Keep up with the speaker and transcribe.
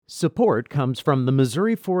Support comes from the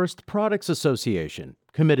Missouri Forest Products Association,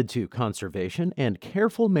 committed to conservation and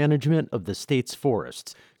careful management of the state's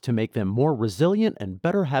forests to make them more resilient and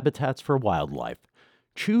better habitats for wildlife.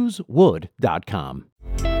 ChooseWood.com.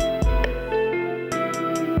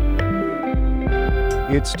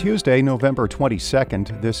 It's Tuesday, November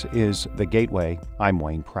 22nd. This is The Gateway. I'm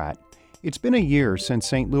Wayne Pratt. It's been a year since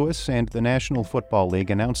St. Louis and the National Football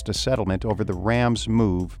League announced a settlement over the Rams'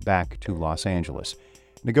 move back to Los Angeles.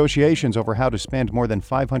 Negotiations over how to spend more than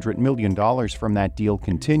 $500 million from that deal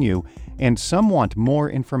continue, and some want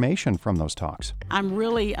more information from those talks. I'm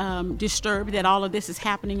really disturbed that all of this is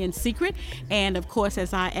happening in secret. And of course,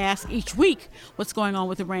 as I ask each week what's going on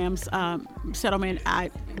with the Rams settlement,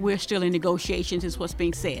 we're still in negotiations, is what's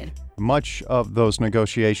being said. Much of those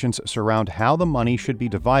negotiations surround how the money should be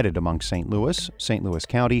divided among St. Louis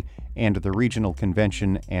County, and the Regional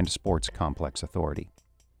Convention and Sports Complex Authority.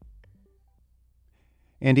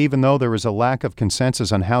 And even though there is a lack of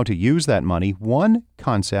consensus on how to use that money, one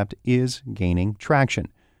concept is gaining traction.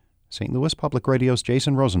 St. Louis Public Radio's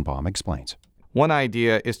Jason Rosenbaum explains. One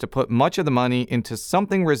idea is to put much of the money into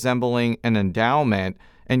something resembling an endowment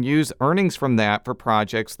and use earnings from that for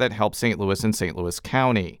projects that help St. Louis and St. Louis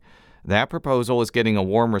County. That proposal is getting a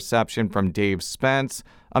warm reception from Dave Spence,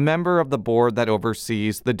 a member of the board that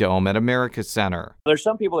oversees the Dome at America Center. There's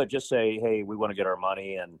some people that just say, hey, we want to get our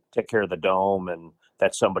money and take care of the Dome, and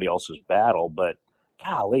that's somebody else's battle. But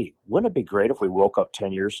golly, wouldn't it be great if we woke up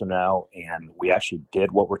 10 years from now and we actually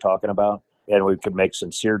did what we're talking about and we could make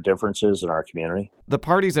sincere differences in our community? The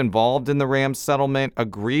parties involved in the Rams settlement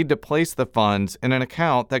agreed to place the funds in an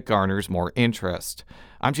account that garners more interest.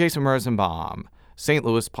 I'm Jason Rosenbaum, St.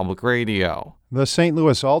 Louis Public Radio. The St.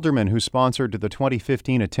 Louis alderman who sponsored the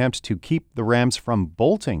 2015 attempt to keep the Rams from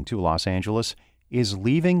bolting to Los Angeles is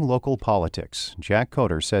leaving local politics. Jack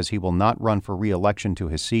Coder says he will not run for re-election to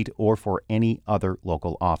his seat or for any other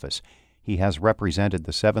local office. He has represented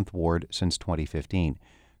the 7th Ward since 2015.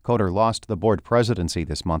 Coder lost the board presidency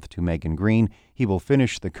this month to Megan Green. He will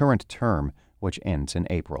finish the current term, which ends in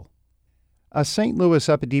April. A St. Louis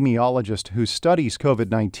epidemiologist who studies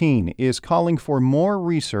COVID-19 is calling for more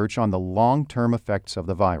research on the long-term effects of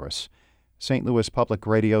the virus. St. Louis Public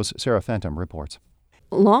Radio's Sarah Fenton reports.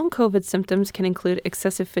 Long COVID symptoms can include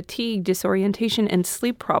excessive fatigue, disorientation, and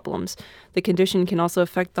sleep problems. The condition can also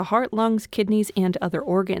affect the heart, lungs, kidneys, and other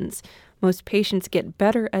organs. Most patients get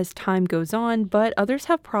better as time goes on, but others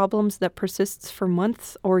have problems that persists for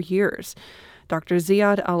months or years. Dr.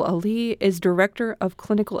 Ziad Al-Ali is Director of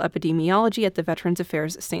Clinical Epidemiology at the Veterans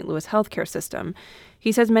Affairs St. Louis Healthcare System.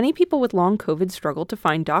 He says many people with long COVID struggle to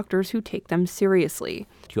find doctors who take them seriously.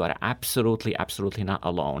 You are absolutely not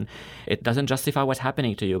alone. It doesn't justify what's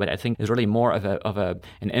happening to you, but I think it's really more of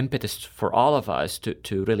an impetus for all of us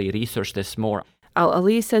to really research this more.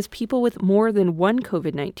 Al-Ali says people with more than one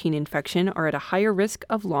COVID-19 infection are at a higher risk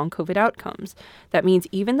of long COVID outcomes. That means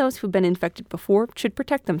even those who've been infected before should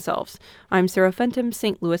protect themselves. I'm Sarah Fenton,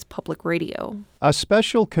 St. Louis Public Radio. A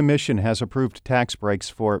special commission has approved tax breaks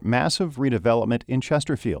for massive redevelopment in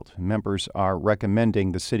Chesterfield. Members are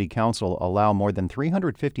recommending the city council allow more than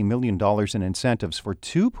 $350 million in incentives for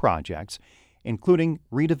 2 projects, including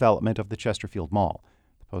redevelopment of the Chesterfield Mall.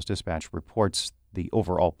 The Post-Dispatch reports the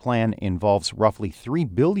overall plan involves roughly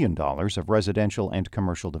 $3 billion of residential and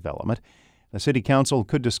commercial development. The City Council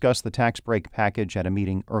could discuss the tax break package at a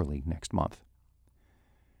meeting early next month.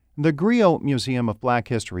 The Griot Museum of Black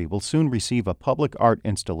History will soon receive a public art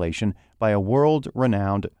installation by a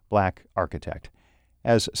world-renowned black architect.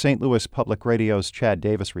 As St. Louis Public Radio's Chad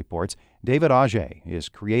Davis reports, David Auger is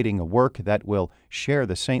creating a work that will share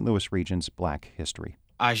the St. Louis region's black history.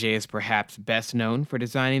 Auger is perhaps best known for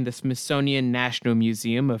designing the Smithsonian National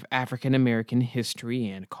Museum of African American History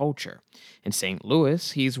and Culture. In St.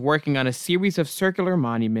 Louis, he's working on a series of circular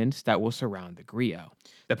monuments that will surround the Griot.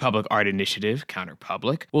 The public art initiative,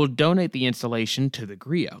 Counterpublic, will donate the installation to the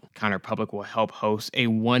Griot. Counterpublic will help host a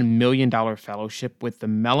 $1 million fellowship with the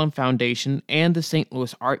Mellon Foundation and the St.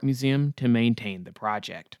 Louis Art Museum to maintain the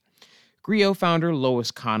project. Griot founder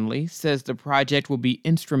Lois Conley says the project will be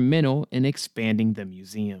instrumental in expanding the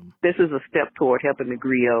museum. This is a step toward helping the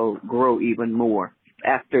Griot grow even more.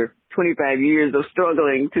 After 25 years of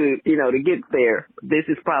struggling to get there, this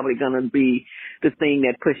is probably going to be the thing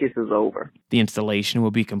that pushes us over. The installation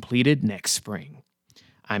will be completed next spring.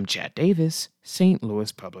 I'm Chad Davis, St.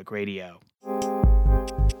 Louis Public Radio.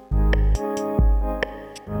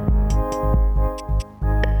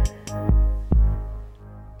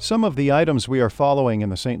 Some of the items we are following in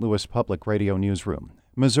the St. Louis Public Radio newsroom.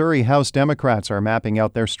 Missouri House Democrats are mapping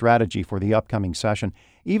out their strategy for the upcoming session,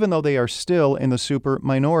 even though they are still in the super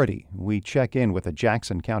minority. We check in with a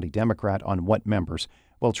Jackson County Democrat on what members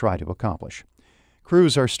will try to accomplish.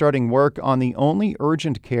 Crews are starting work on the only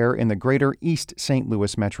urgent care in the greater East St.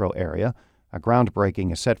 Louis metro area. A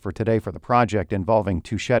groundbreaking is set for today for the project involving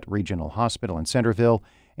Touchette Regional Hospital in Centerville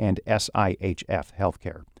and SIHF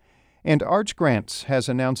Healthcare. And Arch Grants has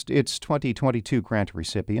announced its 2022 grant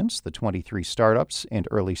recipients. The 23 startups and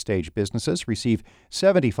early-stage businesses receive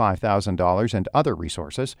 $75,000 and other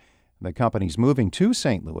resources. The companies moving to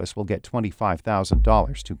St. Louis will get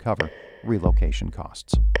 $25,000 to cover relocation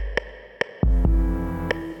costs.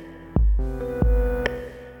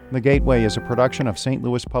 The Gateway is a production of St.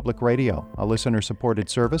 Louis Public Radio, a listener-supported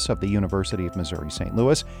service of the University of Missouri St.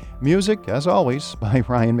 Louis. Music, as always, by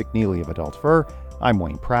Ryan McNeely of Adult Fur. I'm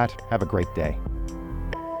Wayne Pratt. Have a great day.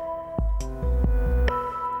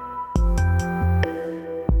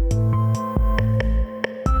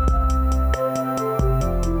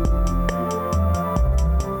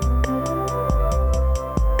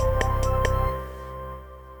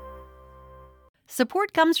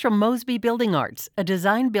 Support comes from Mosby Building Arts, a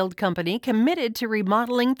design-build company committed to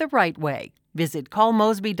remodeling the right way. Visit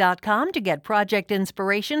callmosby.com to get project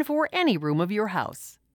inspiration for any room of your house.